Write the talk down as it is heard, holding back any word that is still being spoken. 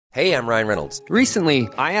Hey, I'm Ryan Reynolds. Recently,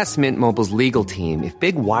 I asked Mint Mobile's legal team if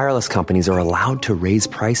big wireless companies are allowed to raise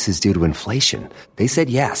prices due to inflation. They said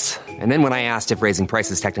yes. And then when I asked if raising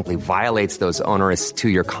prices technically violates those onerous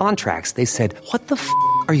two-year contracts, they said, "What the f***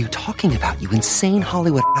 are you talking about, you insane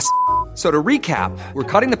Hollywood ass?" So to recap, we're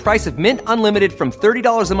cutting the price of Mint Unlimited from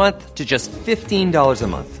 $30 a month to just $15 a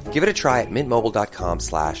month. Give it a try at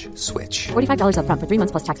mintmobile.com/switch. $45 up front for 3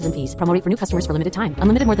 months plus taxes and fees. Promo rate for new customers for limited time.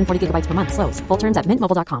 Unlimited more than 40 gigabytes per month. Slows full terms at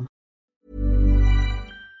mintmobile.com.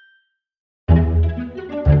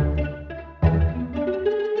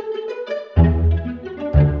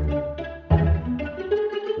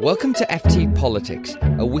 Welcome to FT Politics,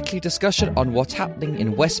 a weekly discussion on what's happening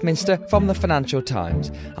in Westminster from the Financial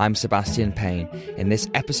Times. I'm Sebastian Payne. In this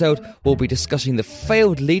episode, we'll be discussing the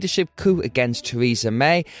failed leadership coup against Theresa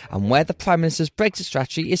May and where the Prime Minister's Brexit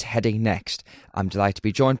strategy is heading next. I'm delighted to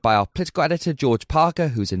be joined by our political editor, George Parker,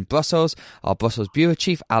 who's in Brussels, our Brussels Bureau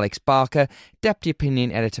Chief, Alex Barker, Deputy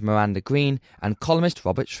Opinion Editor, Miranda Green, and columnist,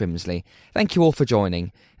 Robert Shrimsley. Thank you all for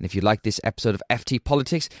joining. And if you like this episode of FT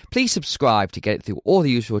Politics, please subscribe to get it through all the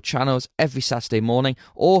usual channels every Saturday morning,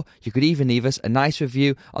 or you could even leave us a nice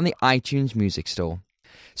review on the iTunes Music Store.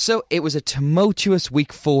 So it was a tumultuous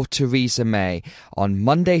week for Theresa May. On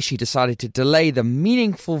Monday, she decided to delay the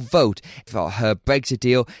meaningful vote for her Brexit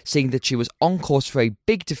deal, saying that she was on course for a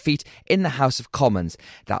big defeat in the House of Commons.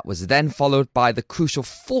 That was then followed by the crucial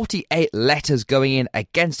 48 letters going in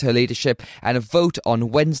against her leadership and a vote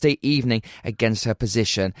on Wednesday evening against her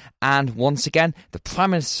position. And once again, the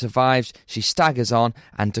Prime Minister survives, she staggers on,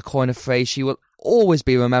 and to coin a phrase she will always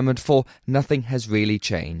be remembered for, nothing has really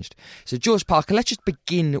changed. So George Parker, let's just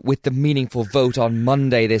begin with the meaningful vote on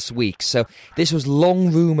Monday this week. So this was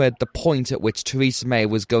long rumoured the point at which Theresa May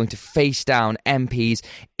was going to face down MPs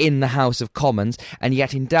in the House of Commons, and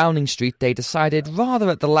yet in Downing Street they decided rather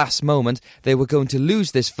at the last moment they were going to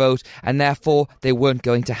lose this vote and therefore they weren't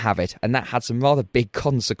going to have it, and that had some rather big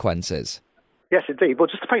consequences. Yes, indeed. Well,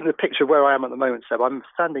 just to paint the picture of where I am at the moment, Seb, I'm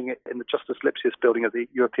standing in the Justice Lipsius building of the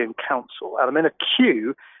European Council, and I'm in a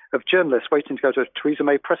queue of journalists waiting to go to a Theresa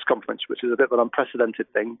May press conference, which is a bit of an unprecedented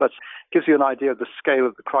thing, but gives you an idea of the scale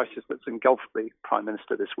of the crisis that's engulfed the Prime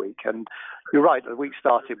Minister this week. And you're right, the week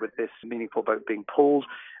started with this meaningful vote being pulled.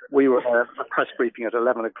 We were at a press briefing at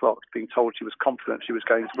 11 o'clock being told she was confident she was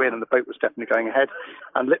going to win and the vote was definitely going ahead.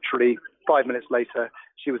 And literally 5 minutes later,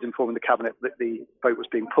 she was informing the Cabinet that the vote was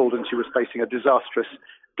being pulled and she was facing a disastrous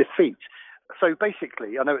defeat. So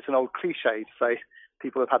basically, I know it's an old cliche to say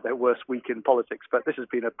people have had their worst week in politics, but this has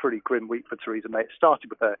been a pretty grim week for Theresa May. It started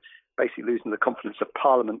with her basically losing the confidence of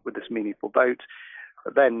Parliament with this meaningful vote.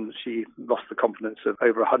 Then she lost the confidence of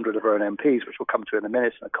over 100 of her own MPs, which we'll come to in a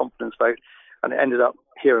minute, in a confidence vote. And it ended up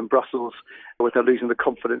here in Brussels with her losing the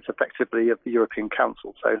confidence effectively of the European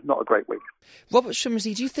Council. So not a great week. Robert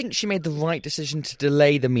Shrimsley, do you think she made the right decision to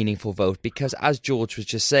delay the meaningful vote? Because as George was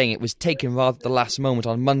just saying, it was taken rather at the last moment.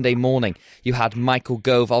 On Monday morning, you had Michael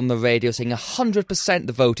Gove on the radio saying 100%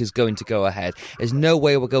 the vote is going to go ahead. There's no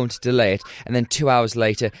way we're going to delay it. And then 2 hours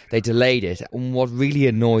later, they delayed it. And what really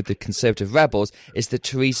annoyed the Conservative rebels is that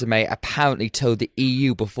Theresa May apparently told the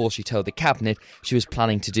EU before she told the Cabinet she was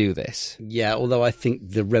planning to do this. Yeah, although I think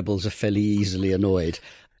the rebels are fairly easily annoyed.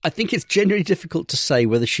 I think it's generally difficult to say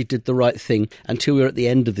whether she did the right thing until we're at the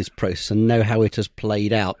end of this process and know how it has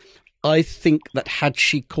played out. I think that had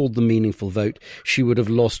she called the meaningful vote, she would have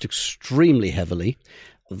lost extremely heavily.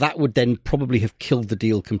 That would then probably have killed the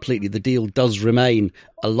deal completely. The deal does remain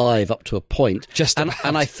alive up to a point.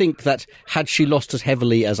 And I think that had she lost as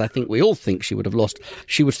heavily as I think we all think she would have lost,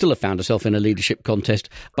 she would still have found herself in a leadership contest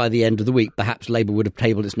by the end of the week. Perhaps Labour would have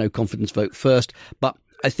tabled its no confidence vote first, but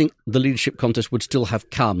I think the leadership contest would still have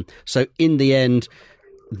come. So in the end,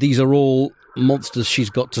 these are all monsters she's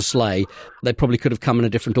got to slay. They probably could have come in a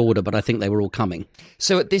different order, but I think they were all coming.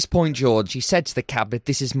 So at this point, George, she said to the Cabinet,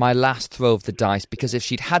 this is my last throw of the dice, because if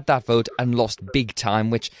she'd had that vote and lost big time,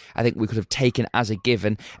 which I think we could have taken as a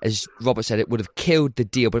given, as Robert said, it would have killed the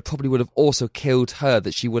deal, but it probably would have also killed her,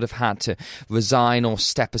 that she would have had to resign or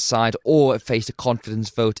step aside or face a confidence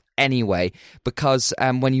vote anyway, because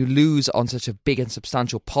when you lose on such a big and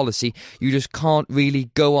substantial policy, you just can't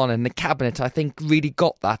really go on. And the Cabinet, I think, really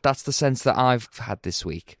got that. That's the sense that I've had this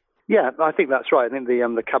week. Yeah, I think that's right. I think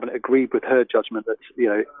the Cabinet agreed with her judgment that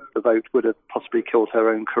the vote would have possibly killed her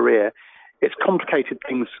own career. It's complicated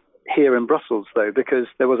things here in Brussels, though, because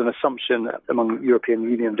there was an assumption among European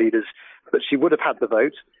Union leaders that she would have had the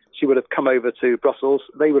vote. She would have come over to Brussels.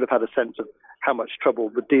 They would have had a sense of how much trouble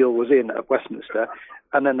the deal was in at Westminster,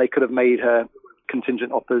 and then they could have made her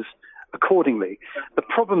contingent offers accordingly. The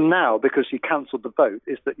problem now, because she cancelled the vote,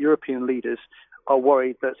 is that European leaders are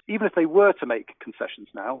worried that even if they were to make concessions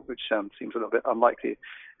now, which seems a little bit unlikely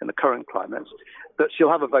in the current climate, that she'll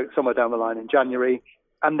have a vote somewhere down the line in January,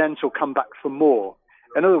 and then she'll come back for more.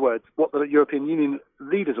 In other words, what the European Union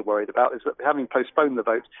leaders are worried about is that having postponed the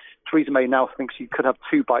vote, Theresa May now thinks she could have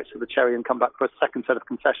two bites of the cherry and come back for a second set of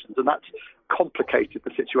concessions. And that's complicated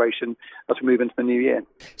the situation as we move into the new year.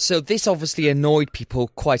 So this obviously annoyed people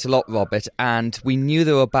quite a lot, Robert, and we knew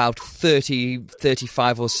there were about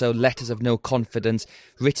 35 or so letters of no confidence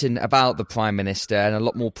written about the Prime Minister, and a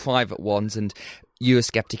lot more private ones, and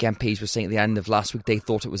Eurosceptic MPs were saying at the end of last week they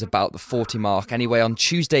thought it was about the 40 mark. Anyway, on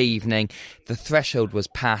Tuesday evening, the threshold was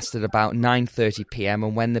passed at about 9:30pm,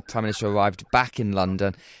 and when the Prime Minister arrived back in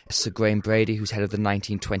London, Sir Graham Brady, who's head of the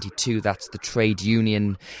 1922, that's the trade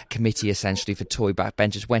union committee essentially for Tory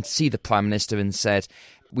backbenchers, went to see the Prime Minister and said,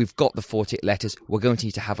 we've got the 48 letters, we're going to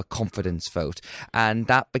need to have a confidence vote. And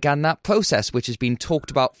that began that process, which has been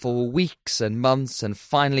talked about for weeks and months, and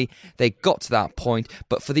finally they got to that point.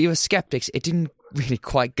 But for the Eurosceptics, it didn't really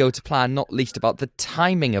quite go to plan, not least about the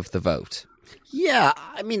timing of the vote. Yeah,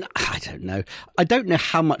 I mean, I don't know. I don't know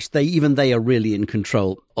how much they are really in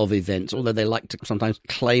control of events, although they like to sometimes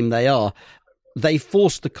claim they are. They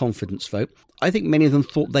forced the confidence vote. I think many of them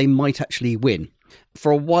thought they might actually win.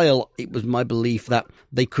 For a while, it was my belief that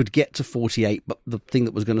they could get to 48, but the thing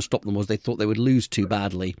that was going to stop them was they thought they would lose too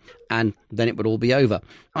badly, and then it would all be over.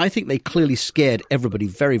 I think they clearly scared everybody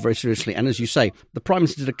very, very seriously. And as you say, the Prime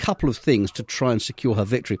Minister did a couple of things to try and secure her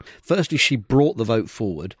victory. Firstly, she brought the vote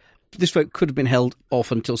forward. This vote could have been held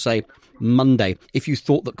off until, say, Monday, if you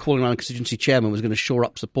thought that calling on a constituency chairman was going to shore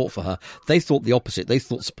up support for her. They thought the opposite. They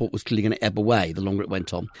thought support was clearly going to ebb away the longer it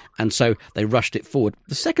went on. And so they rushed it forward.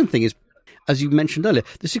 The second thing is, as you mentioned earlier,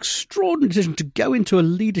 this extraordinary decision to go into a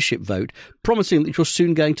leadership vote promising that you're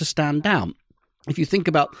soon going to stand down. If you think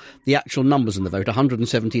about the actual numbers in the vote,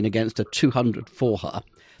 117 against her, 200 for her,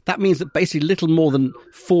 that means that basically little more than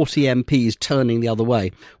 40 MPs turning the other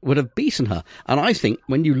way would have beaten her. And I think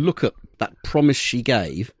when you look at that promise she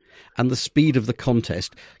gave and the speed of the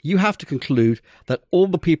contest, you have to conclude that all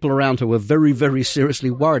the people around her were very, very seriously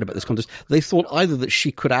worried about this contest. They thought either that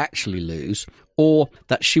she could actually lose or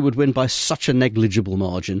that she would win by such a negligible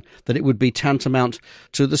margin that it would be tantamount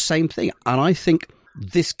to the same thing. And I think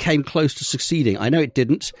this came close to succeeding. I know it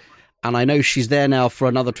didn't, and I know she's there now for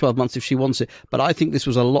another 12 months if she wants it, but I think this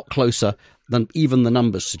was a lot closer than even the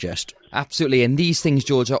numbers suggest. Absolutely, and these things,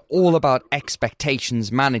 George, are all about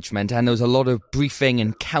expectations management, and there was a lot of briefing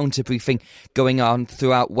and counter-briefing going on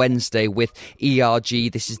throughout Wednesday with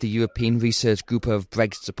ERG. This is the European Research Group of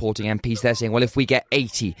Brexit-supporting MPs. They're saying, well, if we get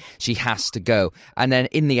 80, she has to go. And then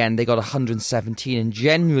in the end, they got 117, and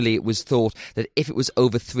generally it was thought that if it was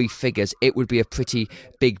over three figures, it would be a pretty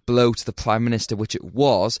big blow to the Prime Minister, which it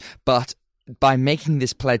was, but by making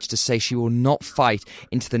this pledge to say she will not fight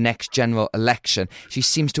into the next general election, she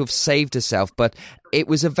seems to have saved herself. But it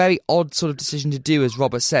was a very odd sort of decision to do, as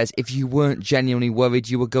Robert says, if you weren't genuinely worried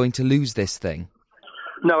you were going to lose this thing.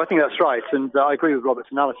 No, I think that's right. And I agree with Robert's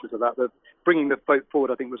analysis of that. Bringing the vote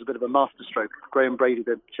forward, I think, was a bit of a masterstroke. Graham Brady,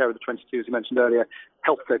 the chair of the 22, as you mentioned earlier,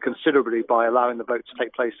 helped her considerably by allowing the vote to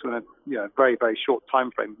take place in a very, very short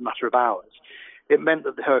time frame, a matter of hours. It meant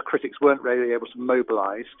that her critics weren't really able to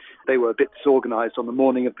mobilise. They were a bit disorganised on the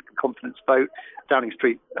morning of the confidence vote. Downing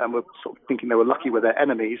Street were sort of thinking they were lucky with their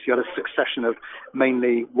enemies. You had a succession of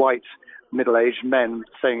mainly white, middle-aged men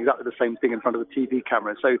saying exactly the same thing in front of the TV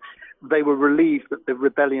camera. So they were relieved that the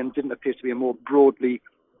rebellion didn't appear to be a more broadly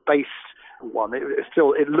based one.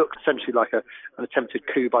 It looked essentially like an attempted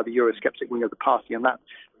coup by the Eurosceptic wing of the party, and that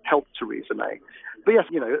helped Theresa May. But yes,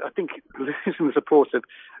 I think losing the support of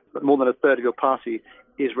more than a third of your party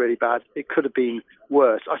is really bad. It could have been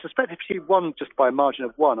worse. I suspect if she won just by a margin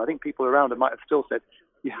of one, I think people around her might have still said,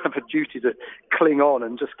 you have a duty to cling on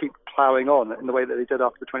and just keep ploughing on in the way that they did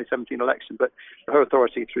after the 2017 election. But her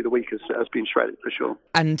authority through the week has been shredded, for sure.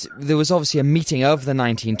 And there was obviously a meeting of the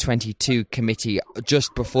 1922 committee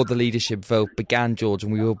just before the leadership vote began, George,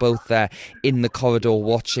 and we were both there in the corridor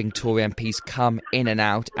watching Tory MPs come in and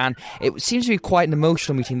out. And it seems to be quite an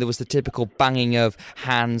emotional meeting. There was the typical banging of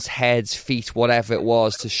hands, heads, feet, whatever it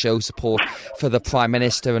was, to show support for the Prime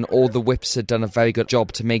Minister, and all the whips had done a very good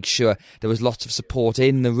job to make sure there was lots of support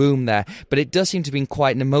in the room there. But it does seem to have been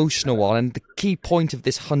quite an emotional one, and the key point of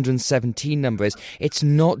this 117 number is it's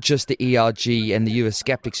not just the ERG and the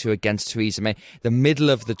Eurosceptics who are against Theresa May. The middle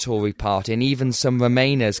of the Tory party and even some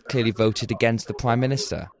Remainers clearly voted against the Prime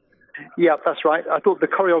Minister. Yeah, that's right. I thought the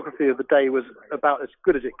choreography of the day was about as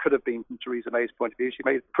good as it could have been from Theresa May's point of view. She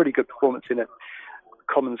made a pretty good performance in it.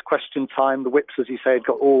 Commons question time. The whips, as you say, had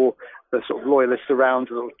got all the sort of loyalists around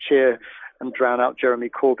to sort of cheer and drown out Jeremy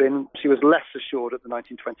Corbyn. She was less assured at the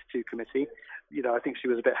 1922 committee. I think she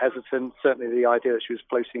was a bit hesitant. Certainly the idea that she was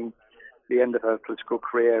floating the end of her political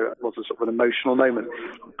career was a sort of an emotional moment.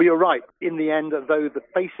 But you're right. In the end, although the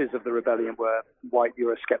faces of the rebellion were white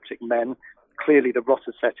Eurosceptic men, clearly the rot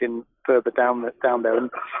has set in further down there. And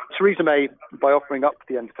Theresa May, by offering up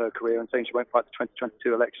the end of her career and saying she won't fight the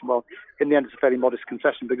 2022 election, well, in the end it's a fairly modest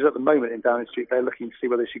concession, because at the moment in Downing Street they're looking to see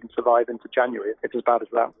whether she can survive into January. It's as bad as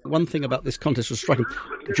that. One thing about this contest was striking.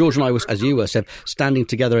 George and I was, as you were, Seb, standing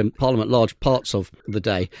together in Parliament large parts of the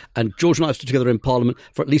day, and George and I stood together in Parliament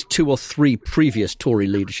for at least 2 or 3 previous Tory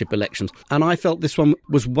leadership elections, and I felt this one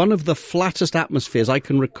was one of the flattest atmospheres I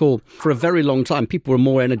can recall for a very long time. People were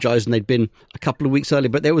more energised than they'd been a couple of weeks earlier,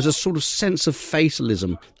 but there was a sort of sense of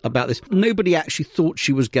fatalism about this. Nobody actually thought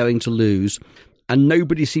she was going to lose, and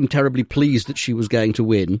nobody seemed terribly pleased that she was going to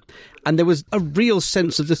win. And there was a real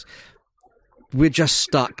sense of this, we're just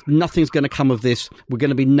stuck, nothing's going to come of this, we're going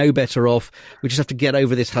to be no better off, we just have to get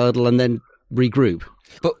over this hurdle and then regroup.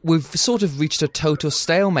 But we've sort of reached a total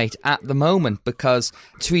stalemate at the moment, because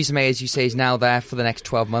Theresa May, as you say, is now there for the next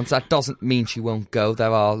 12 months. That doesn't mean she won't go.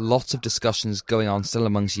 There are lots of discussions going on still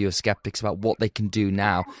amongst Eurosceptics about what they can do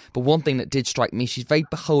now. But one thing that did strike me, she's very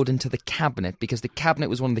beholden to the cabinet, because the cabinet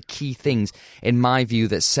was one of the key things, in my view,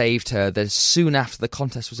 that saved her. That soon after the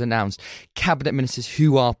contest was announced, cabinet ministers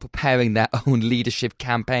who are preparing their own leadership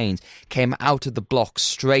campaigns came out of the block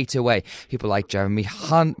straight away. People like Jeremy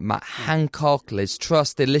Hunt, Matt Hancock, Liz Truss,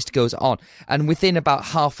 the list goes on. And within about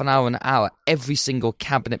half an hour, every single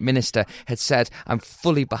cabinet minister had said, I'm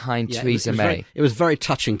fully behind Theresa May. It was very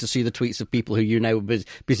touching to see the tweets of people who were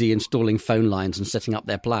busy installing phone lines and setting up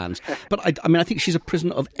their plans. But I think she's a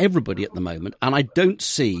prisoner of everybody at the moment, and I don't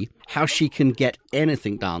see how she can get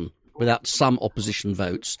anything done without some opposition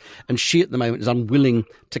votes, and she at the moment is unwilling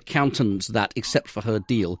to countenance that except for her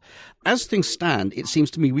deal. As things stand, it seems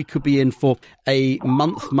to me we could be in for a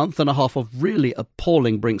month and a half of really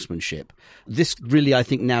appalling brinksmanship. This really, I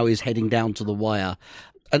think, now is heading down to the wire.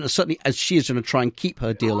 And certainly as she is going to try and keep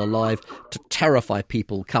her deal alive to terrify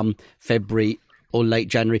people come February or late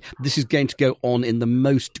January, this is going to go on in the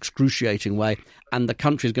most excruciating way, and the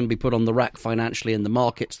country is going to be put on the rack financially in the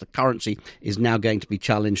markets. The currency is now going to be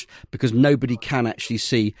challenged because nobody can actually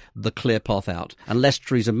see the clear path out, unless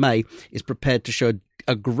Theresa May is prepared to show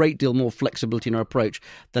a great deal more flexibility in her approach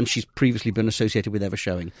than she's previously been associated with ever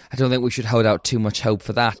showing. I don't think we should hold out too much hope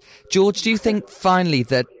for that. George, do you think finally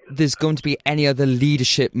that there's going to be any other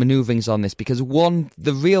leadership manoeuvrings on this? Because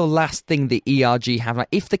the real last thing the ERG have,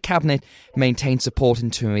 if the cabinet maintains support in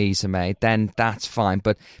Theresa May, then that's fine.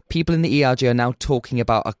 But people in the ERG are now talking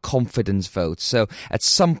about a confidence vote. So at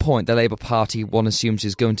some point, the Labour Party, one assumes,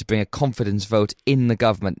 is going to bring a confidence vote in the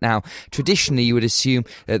government. Now, traditionally, you would assume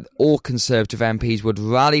that all Conservative MPs would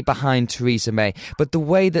rally behind Theresa May. But the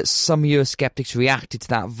way that some Eurosceptics reacted to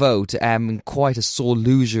that vote in quite a sore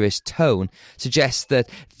loserist tone suggests that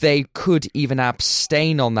they could even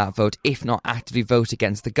abstain on that vote, if not actively vote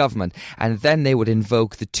against the government. And then they would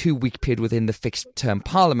invoke the 2-week period within the Fixed Term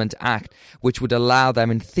Parliament Act, which would allow them,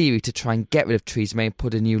 in theory, to try and get rid of Theresa May and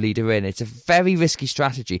put a new leader in. It's a very risky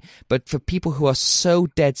strategy, but for people who are so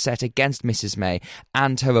dead set against Mrs May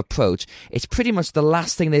and her approach, it's pretty much the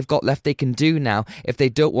last thing they've got left they can do now if they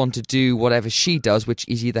don't want to do whatever she does, which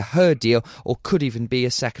is either her deal or could even be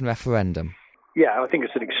a second referendum. Yeah, I think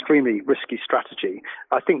it's an extremely risky strategy.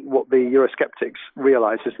 I think what the Eurosceptics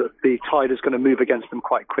realise is that the tide is going to move against them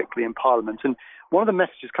quite quickly in Parliament. And one of the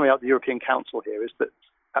messages coming out of the European Council here is that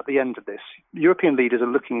at the end of this, European leaders are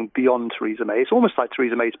looking beyond Theresa May. It's almost like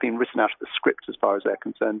Theresa May has been written out of the script as far as they're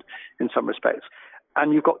concerned in some respects.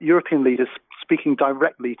 And you've got European leaders speaking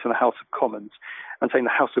directly to the House of Commons and saying the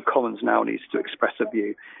House of Commons now needs to express a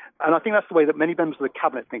view. And I think that's the way that many members of the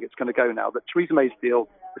Cabinet think it's going to go now, that Theresa May's deal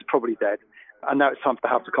is probably dead. And now it's time for the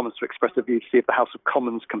House of Commons to express a view to see if the House of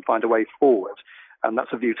Commons can find a way forward. And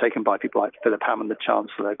that's a view taken by people like Philip Hammond, the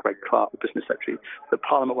Chancellor, Greg Clark, the Business Secretary. The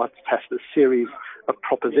Parliament will have to test a series of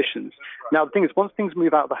propositions. Now, the thing is, once things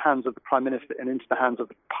move out of the hands of the Prime Minister and into the hands of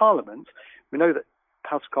the Parliament, we know that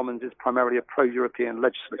House of Commons is primarily a pro-European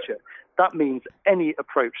legislature. That means any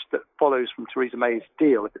approach that follows from Theresa May's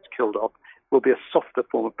deal, if it's killed off, will be a softer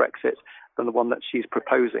form of Brexit than the one that she's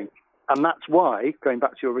proposing. And that's why, going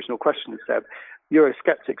back to your original question, Seb,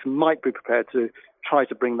 Eurosceptics might be prepared to try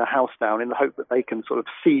to bring the House down in the hope that they can sort of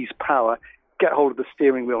seize power, get hold of the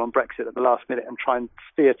steering wheel on Brexit at the last minute and try and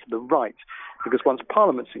steer to the right. Because once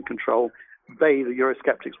Parliament's in control, the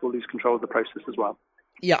Eurosceptics, will lose control of the process as well.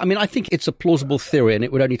 Yeah, I mean, I think it's a plausible theory, and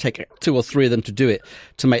it would only take 2 or 3 of them to do it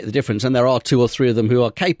to make the difference. And there are 2 or 3 of them who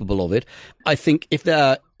are capable of it. I think if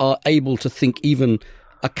they are able to think even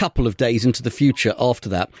a couple of days into the future after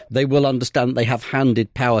that, they will understand they have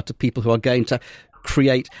handed power to people who are going to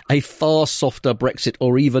create a far softer Brexit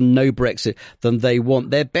or even no Brexit than they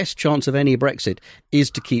want. Their best chance of any Brexit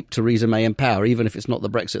is to keep Theresa May in power, even if it's not the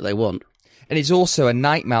Brexit they want. And it's also a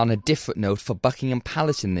nightmare on a different note for Buckingham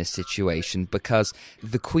Palace in this situation, because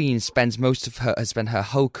the Queen has spent her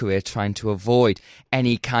whole career trying to avoid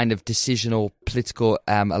any kind of decision or political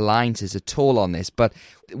alliances at all on this. But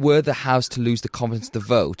were the House to lose the confidence of the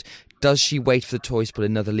vote, does she wait for the Tories to put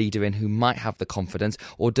another leader in who might have the confidence,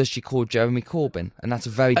 or does she call Jeremy Corbyn? And that's a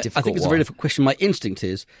very difficult one. I think it's a very difficult question. My instinct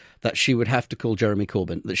is that she would have to call Jeremy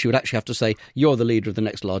Corbyn, that she would actually have to say, you're the leader of the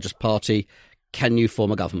next largest party, can you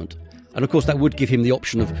form a government? And of course that would give him the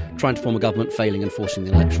option of trying to form a government, failing and forcing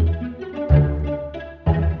the election.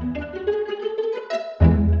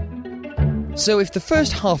 So if the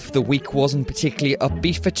first half of the week wasn't particularly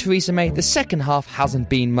upbeat for Theresa May, the second half hasn't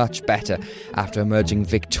been much better. After emerging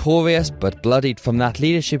victorious but bloodied from that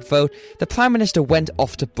leadership vote, the Prime Minister went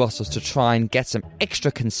off to Brussels to try and get some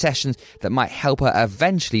extra concessions that might help her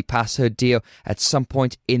eventually pass her deal at some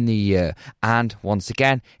point in the year. And once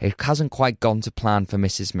again, it hasn't quite gone to plan for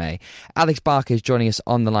Mrs May. Alex Barker is joining us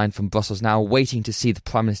on the line from Brussels now, waiting to see the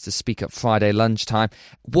Prime Minister speak at Friday lunchtime.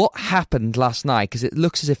 What happened last night? Because it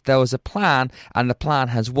looks as if there was a plan, and the plan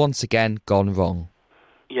has once again gone wrong.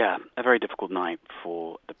 Yeah, a very difficult night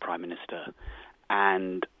for the Prime Minister.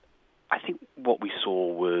 And I think what we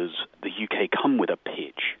saw was the UK come with a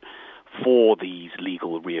pitch for these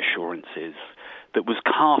legal reassurances that was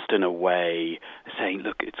cast in a way saying,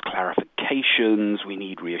 look, it's clarifications, we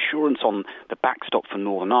need reassurance on the backstop for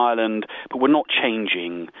Northern Ireland, but we're not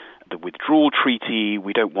changing the withdrawal treaty,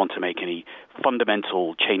 we don't want to make any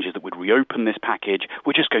fundamental changes that would reopen this package,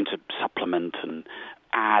 we're just going to supplement and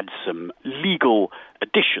add some legal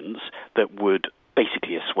additions that would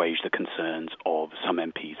basically assuage the concerns of some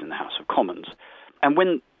MPs in the House of Commons. And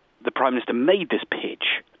when the Prime Minister made this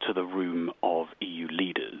pitch to the room of EU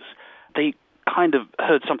leaders, they kind of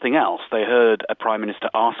heard something else. They heard a Prime Minister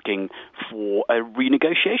asking for a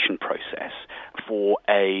renegotiation process, for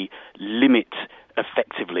a limit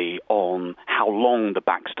effectively on how long the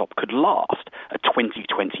backstop could last, a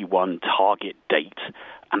 2021 target date,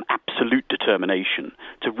 an absolute determination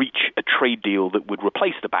to reach a trade deal that would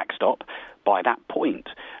replace the backstop by that point.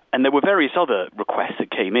 And there were various other requests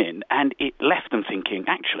that came in, and it left them thinking,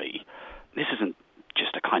 actually, this isn't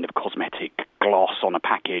just a kind of cosmetic gloss on a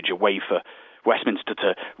package, a way for Westminster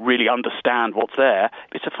to really understand what's there.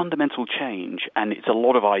 It's a fundamental change, and it's a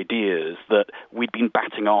lot of ideas that we'd been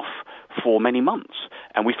batting off for many months.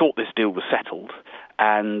 And we thought this deal was settled,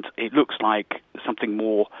 and it looks like something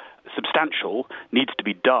more substantial needs to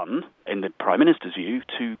be done, in the Prime Minister's view,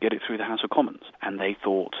 to get it through the House of Commons. And they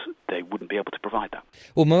thought they wouldn't be able to provide that.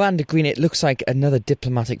 Well, Miranda Green, it looks like another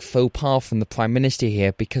diplomatic faux pas from the Prime Minister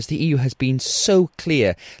here, because the EU has been so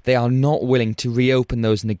clear they are not willing to reopen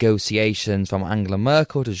those negotiations, from Angela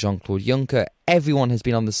Merkel to Jean-Claude Juncker. Everyone has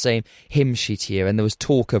been on the same hymn sheet here, and there was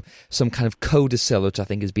talk of some kind of codicil, which I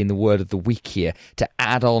think has been the word of the week here, to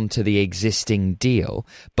add on to the existing deal.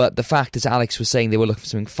 But the fact, as Alex was saying, they were looking for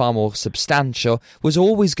something far more substantial, was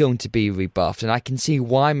always going to be rebuffed. And I can see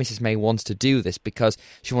why Mrs May wants to do this, because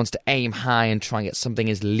she wants to aim high and try and get something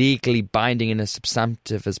as legally binding and as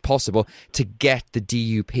substantive as possible to get the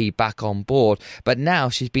DUP back on board. But now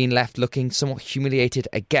she's been left looking somewhat humiliated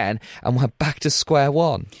again, and we're back to square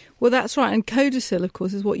one. Well, that's right. And codicil, of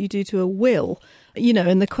course, is what you do to a will. You know,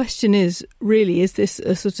 and the question is, really, is this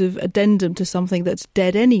a sort of addendum to something that's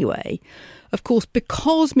dead anyway? Of course,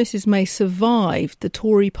 because Mrs May survived the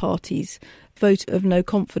Tory party's vote of no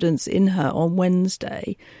confidence in her on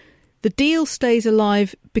Wednesday, the deal stays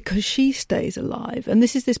alive because she stays alive. And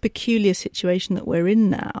this is this peculiar situation that we're in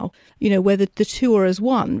now, you know, where the two are as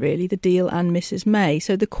one, really, the deal and Mrs May.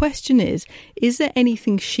 So the question is there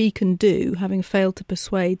anything she can do, having failed to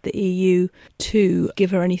persuade the EU to give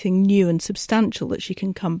her anything new and substantial that she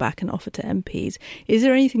can come back and offer to MPs? Is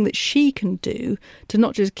there anything that she can do to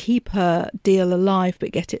not just keep her deal alive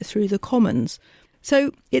but get it through the Commons?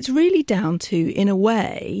 So it's really down to, in a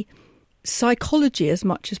way, psychology as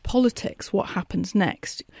much as politics, what happens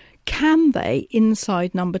next. Can they,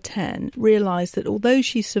 inside Number 10, realise that although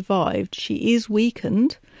she survived, she is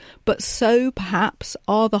weakened, but so perhaps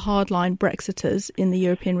are the hardline Brexiters in the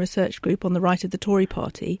European Research Group on the right of the Tory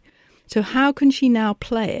party? So how can she now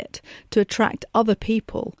play it to attract other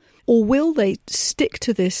people? Or will they stick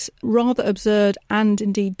to this rather absurd and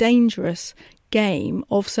indeed dangerous game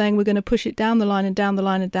of saying we're going to push it down the line and down the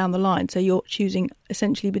line and down the line. So you're choosing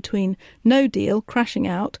essentially between no deal, crashing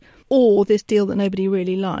out, or this deal that nobody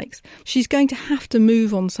really likes. She's going to have to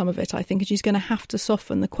move on some of it, I think, and she's going to have to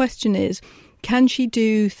soften. The question is, can she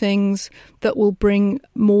do things that will bring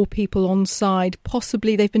more people on side?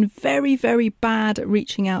 Possibly. They've been very, very bad at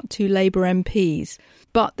reaching out to Labour MPs.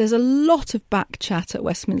 But there's a lot of back chat at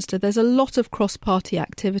Westminster. There's a lot of cross-party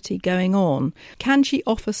activity going on. Can she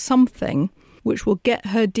offer something which will get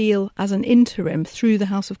her deal as an interim through the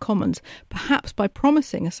House of Commons, perhaps by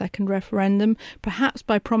promising a second referendum, perhaps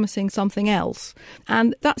by promising something else?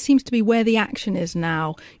 And that seems to be where the action is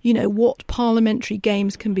now. You know, what parliamentary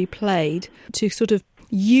games can be played to sort of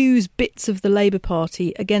use bits of the Labour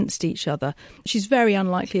Party against each other. She's very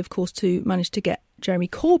unlikely, of course, to manage to get Jeremy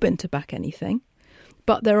Corbyn to back anything.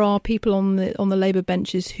 But there are people on the Labour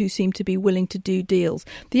benches who seem to be willing to do deals.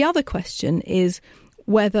 The other question is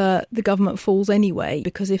whether the government falls anyway,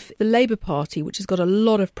 because if the Labour Party, which has got a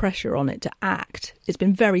lot of pressure on it to act, it's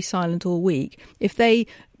been very silent all week, if they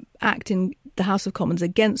act in the House of Commons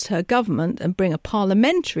against her government and bring a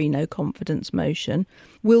parliamentary no-confidence motion,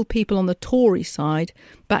 will people on the Tory side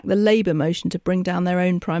back the Labour motion to bring down their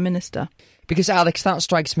own Prime Minister? Because, Alex, that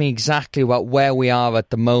strikes me exactly about where we are at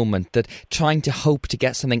the moment, that trying to hope to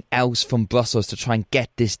get something else from Brussels to try and get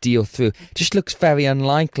this deal through just looks very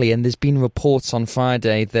unlikely. And there's been reports on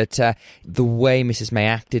Friday that the way Mrs May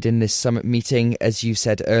acted in this summit meeting, as you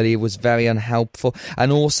said earlier, was very unhelpful,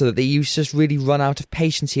 and also that the EU's just really run out of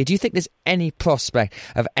patience here. Do you think there's any prospect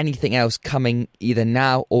of anything else coming either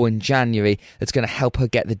now or in January that's going to help her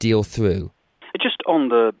get the deal through? Just on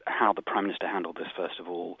how the Prime Minister handled this, first of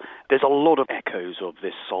all, there's a lot of echoes of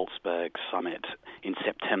this Salzburg summit in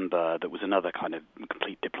September that was another kind of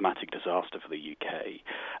complete diplomatic disaster for the UK.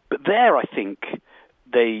 But there, I think,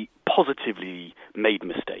 they positively made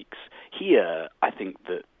mistakes. Here, I think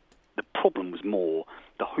that the problem was more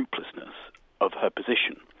the hopelessness of her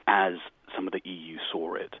position as some of the EU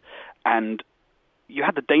saw it. And you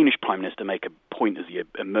had the Danish Prime Minister make a point as he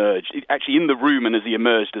emerged, actually in the room and as he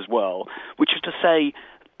emerged as well, which is to say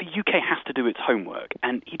the UK has to do its homework.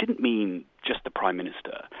 And he didn't mean just the Prime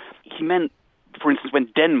Minister. He meant, for instance, when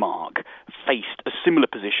Denmark faced a similar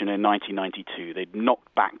position in 1992, they'd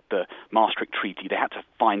knocked back the Maastricht Treaty. They had to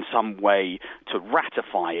find some way to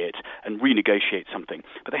ratify it and renegotiate something.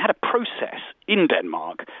 But they had a process in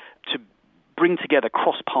Denmark to bring together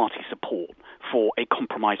cross-party support for a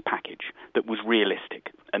compromise package that was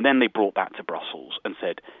realistic. And then they brought that to Brussels and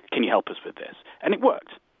said, can you help us with this? And it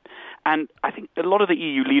worked. And I think a lot of the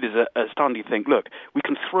EU leaders are starting to think, look, we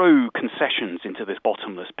can throw concessions into this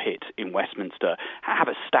bottomless pit in Westminster, have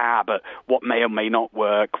a stab at what may or may not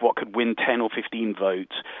work, what could win 10 or 15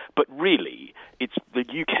 votes. But really, it's the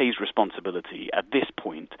UK's responsibility at this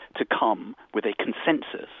point to come with a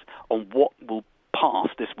consensus on what will pass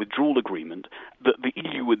this withdrawal agreement that the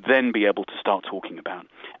EU would then be able to start talking about.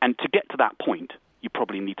 And to get to that point, you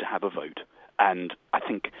probably need to have a vote. And I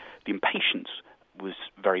think the impatience was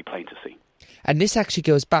very plain to see. And this actually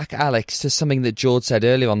goes back, Alex, to something that George said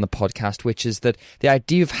earlier on the podcast, which is that the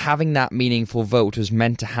idea of having that meaningful vote was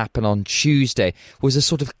meant to happen on Tuesday was a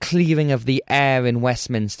sort of clearing of the air in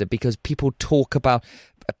Westminster, because people talk about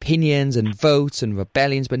opinions and votes and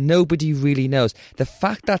rebellions, but nobody really knows. The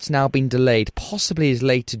fact that's now been delayed, possibly as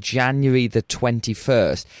late to January the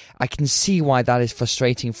 21st, I can see why that is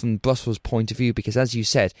frustrating from Brussels' point of view, because as you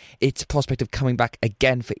said, it's a prospect of coming back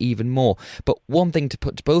again for even more. But one thing to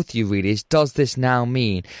put to both of you really is, does this now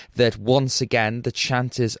mean that once again the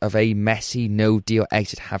chances of a messy no-deal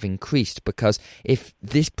exit have increased? Because if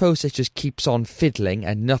this process just keeps on fiddling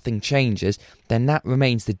and nothing changes, then that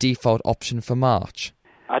remains the default option for March.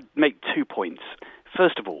 I'd make 2 points.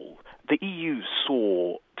 First of all, the EU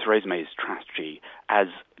saw Theresa May's strategy as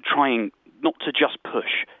trying not to just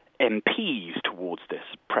push MPs towards this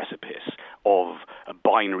precipice of a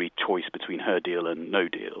binary choice between her deal and no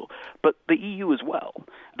deal, but the EU as well.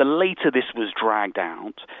 The later this was dragged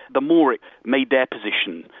out, the more it made their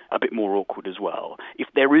position a bit more awkward as well. If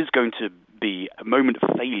there is going to be a moment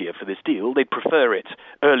of failure for this deal, they'd prefer it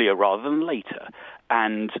earlier rather than later.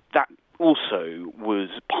 And that also was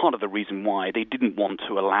part of the reason why they didn't want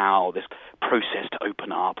to allow this process to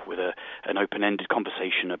open up with an open-ended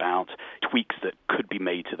conversation about tweaks that could be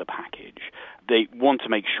made to the package. They want to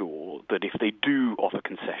make sure that if they do offer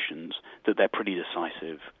concessions, that they're pretty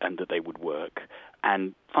decisive and that they would work.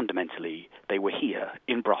 And fundamentally, they were here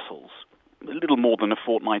in Brussels a little more than a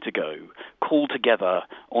fortnight ago, called together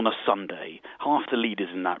on a Sunday. Half the leaders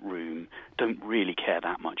in that room don't really care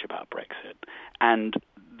that much about Brexit. And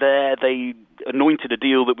there. They anointed a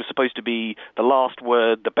deal that was supposed to be the last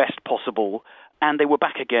word, the best possible, and they were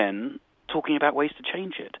back again talking about ways to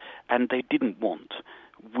change it. And they didn't want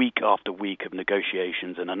week after week of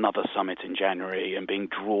negotiations and another summit in January and being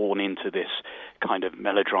drawn into this kind of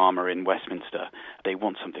melodrama in Westminster. They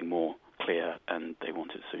want something more clear, and they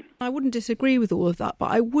want it soon. I wouldn't disagree with all of that,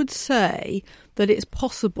 but I would say that it's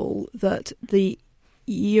possible that the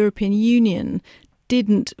European Union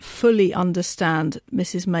didn't fully understand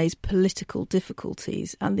Mrs May's political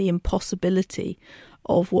difficulties and the impossibility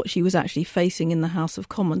of what she was actually facing in the House of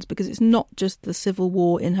Commons, because it's not just the civil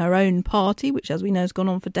war in her own party, which, as we know, has gone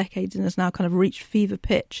on for decades and has now kind of reached fever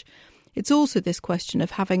pitch. It's also this question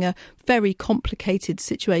of having a very complicated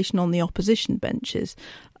situation on the opposition benches.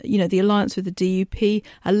 You know, the alliance with the DUP,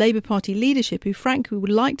 a Labour Party leadership who, frankly,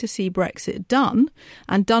 would like to see Brexit done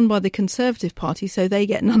and done by the Conservative Party so they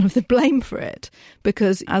get none of the blame for it.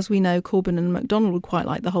 Because, as we know, Corbyn and MacDonald would quite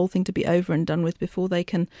like the whole thing to be over and done with before they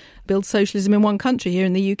can build socialism in one country here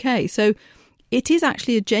in the UK. So it is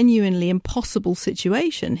actually a genuinely impossible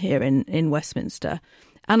situation here in Westminster.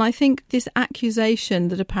 And I think this accusation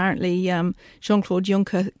that apparently Jean-Claude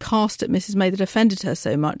Juncker cast at Mrs May that offended her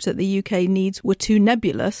so much, that the UK needs were too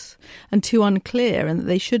nebulous and too unclear, and that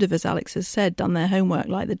they should have, as Alex has said, done their homework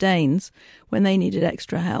like the Danes when they needed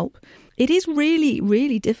extra help. It is really,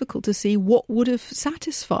 really difficult to see what would have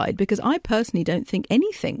satisfied, because I personally don't think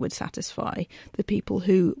anything would satisfy the people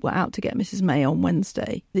who were out to get Mrs May on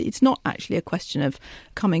Wednesday. It's not actually a question of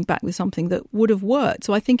coming back with something that would have worked.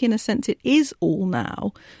 So I think in a sense it is all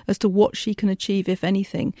now as to what she can achieve, if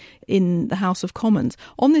anything, in the House of Commons.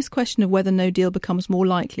 On this question of whether no deal becomes more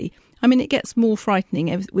likely, I mean, it gets more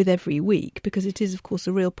frightening with every week, because it is, of course,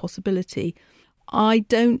 a real possibility. I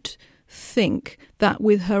don't think that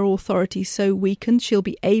with her authority so weakened, she'll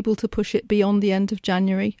be able to push it beyond the end of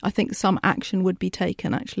January. I think some action would be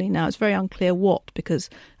taken, actually. Now, it's very unclear what, because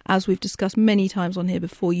as we've discussed many times on here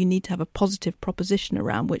before, you need to have a positive proposition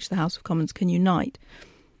around which the House of Commons can unite.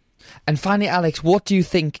 And finally, Alex, what do you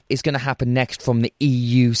think is going to happen next from the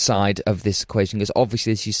EU side of this equation? Because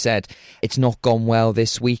obviously, as you said, it's not gone well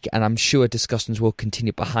this week, and I'm sure discussions will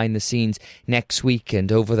continue behind the scenes next week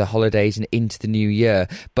and over the holidays and into the new year.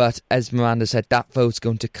 But as Miranda said, that vote's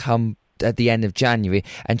going to come at the end of January,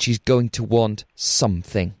 and she's going to want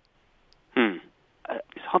something.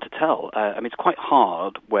 It's hard to tell. I mean, it's quite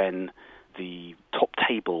hard when the top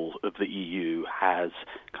table of the EU has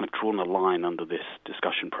kind of drawn a line under this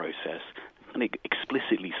discussion process and it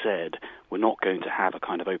explicitly said we're not going to have a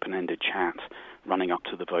kind of open-ended chat running up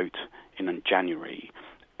to the vote in January.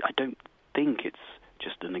 I don't think it's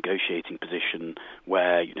just a negotiating position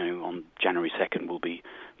where, you know, on January 2nd we'll be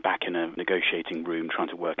back in a negotiating room trying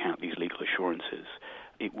to work out these legal assurances.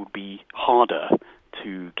 It would be harder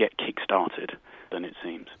to get kick-started than it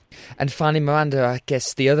seems. And finally, Miranda, I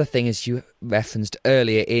guess the other thing, as you referenced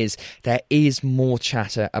earlier, is there is more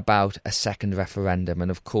chatter about a second referendum.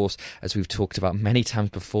 And of course, as we've talked about many times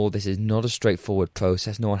before, this is not a straightforward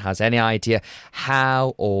process. No one has any idea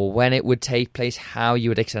how or when it would take place, how you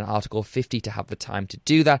would extend Article 50 to have the time to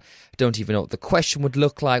do that. Don't even know what the question would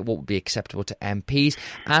look like, what would be acceptable to MPs.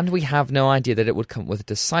 And we have no idea that it would come with a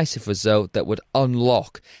decisive result that would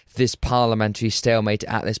unlock this parliamentary stalemate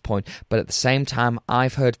at this point. But at the same time,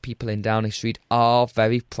 I've heard people in Downing Street are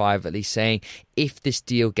very privately saying, if this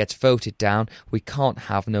deal gets voted down, we can't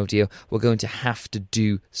have no deal. We're going to have to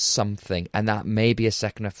do something. And that may be a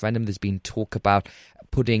second referendum. There's been talk about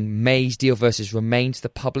putting May's deal versus Remain to the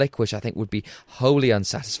public, which I think would be wholly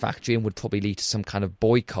unsatisfactory and would probably lead to some kind of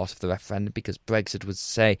boycott of the referendum, because Brexit would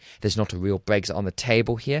say there's not a real Brexit on the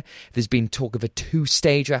table here. There's been talk of a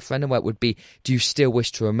two-stage referendum where it would be, do you still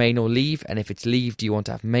wish to remain or leave? And if it's leave, do you want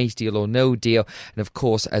to have May's deal or no deal? And of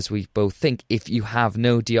course, as we both think, if you have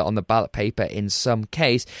no deal on the ballot paper in some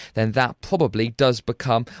case, then that probably does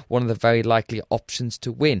become one of the very likely options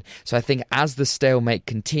to win. So I think as the stalemate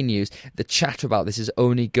continues, the chatter about this is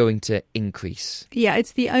only going to increase. Yeah,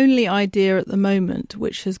 it's the only idea at the moment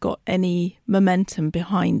which has got any momentum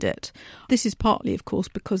behind it. This is partly, of course,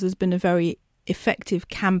 because there's been a very effective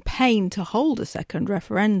campaign to hold a second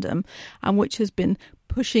referendum, and which has been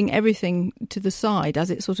pushing everything to the side as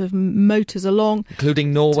it sort of motors along.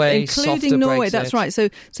 Including Norway, including Norway, Brexit. That's right.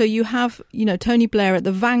 So you have, you know, Tony Blair at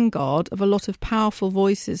the vanguard of a lot of powerful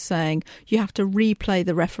voices saying you have to replay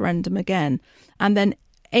the referendum again. And then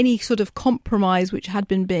any sort of compromise which had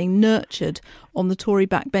been being nurtured on the Tory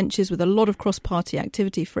backbenches with a lot of cross-party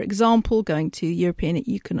activity, for example, going to the European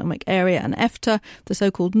Economic Area and EFTA, the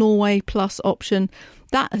so-called Norway Plus option,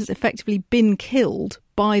 that has effectively been killed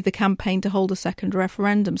by the campaign to hold a second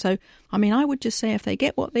referendum. So, I mean, I would just say if they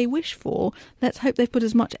get what they wish for, let's hope they've put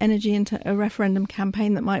as much energy into a referendum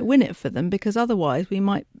campaign that might win it for them, because otherwise we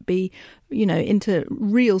might be, into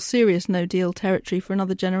real serious no-deal territory for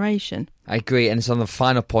another generation. I agree, and it's on the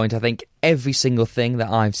final point. I think every single thing that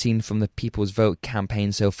I've seen from the People's Vote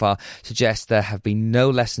campaign so far suggests there have been no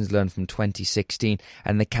lessons learned from 2016,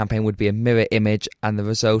 and the campaign would be a mirror image, and the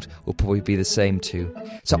result will probably be the same too.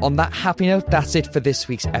 So on that happy note, that's it for this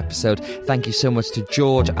week's episode. Thank you so much to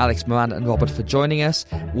George, Alex, Miranda and Robert for joining us.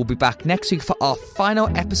 We'll be back next week for our final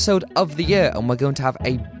episode of the year, and we're going to have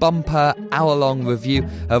a bumper hour-long review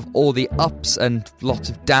of all the ups and lots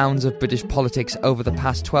of downs of British politics over the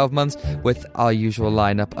past 12 months with our usual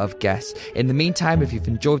lineup of guests. In the meantime, if you've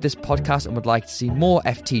enjoyed this podcast and would like to see more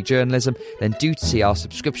FT journalism, then do see our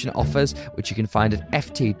subscription offers, which you can find at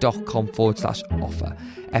ft.com/offer.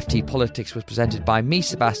 FT Politics was presented by me,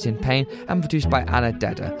 Sebastian Payne, and produced by Anna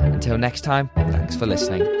Dedder. Until next time, thanks for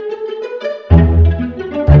listening.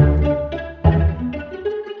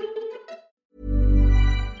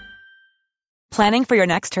 Planning for your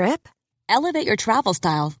next trip? Elevate your travel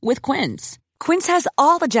style with Quince. Quince has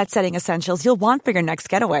all the jet-setting essentials you'll want for your next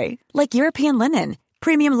getaway, like European linen,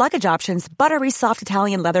 premium luggage options, buttery soft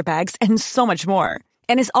Italian leather bags, and so much more.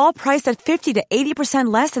 And is all priced at 50 to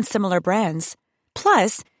 80% less than similar brands.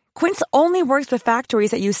 Plus, Quince only works with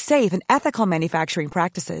factories that use safe and ethical manufacturing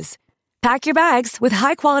practices. Pack your bags with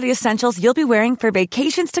high-quality essentials you'll be wearing for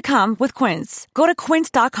vacations to come with Quince. Go to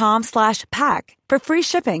quince.com/pack for free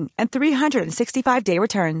shipping and 365-day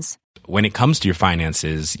returns. When it comes to your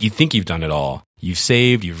finances, you think you've done it all. You've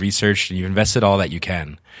saved, you've researched, and you've invested all that you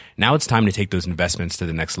can. Now it's time to take those investments to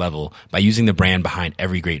the next level by using the brand behind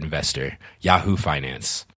every great investor, Yahoo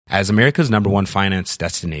Finance. As America's #1 finance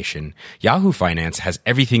destination, Yahoo Finance has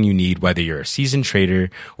everything you need, whether you're a seasoned trader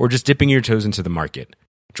or just dipping your toes into the market.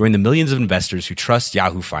 Join the millions of investors who trust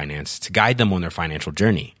Yahoo Finance to guide them on their financial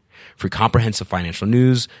journey. For comprehensive financial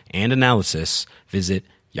news and analysis, visit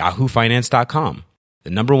yahoofinance.com, the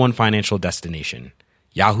 #1 financial destination,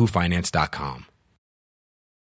 yahoofinance.com.